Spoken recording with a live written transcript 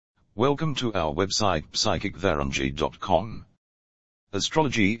Welcome to our website psychicvarunji.com.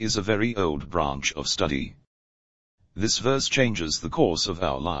 Astrology is a very old branch of study. This verse changes the course of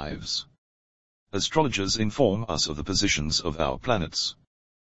our lives. Astrologers inform us of the positions of our planets.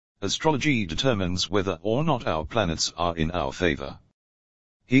 Astrology determines whether or not our planets are in our favor.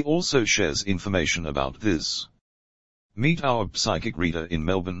 He also shares information about this. Meet our psychic reader in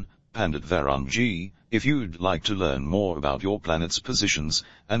Melbourne, Pandit Varunji, if you'd like to learn more about your planet's positions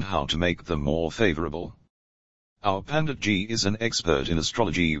and how to make them more favorable. Our Pandit Ji is an expert in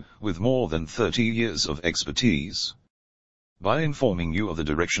astrology with more than 30 years of expertise. By informing you of the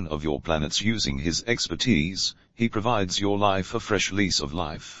direction of your planets using his expertise, he provides your life a fresh lease of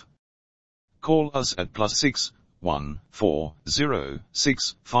life. Call us at +6 1 4 0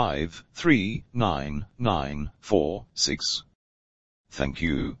 6 5 3 9 9 4 6. Thank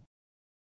you.